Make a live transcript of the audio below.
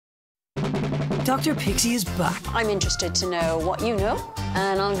Dr. Pixie is back. I'm interested to know what you know,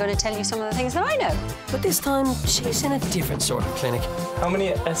 and I'm going to tell you some of the things that I know. But this time, she's in a different sort of clinic. How many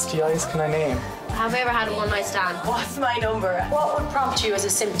STIs can I name? Have I ever had a one-night stand? What's my number? What would prompt you as a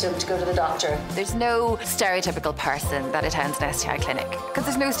symptom to go to the doctor? There's no stereotypical person that attends an STI clinic, because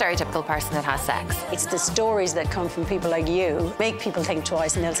there's no stereotypical person that has sex. It's the stories that come from people like you make people think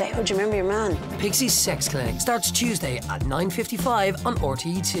twice, and they'll say, oh, do you remember your man? Pixie's Sex Clinic starts Tuesday at 9:55 on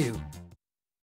RTÉ2.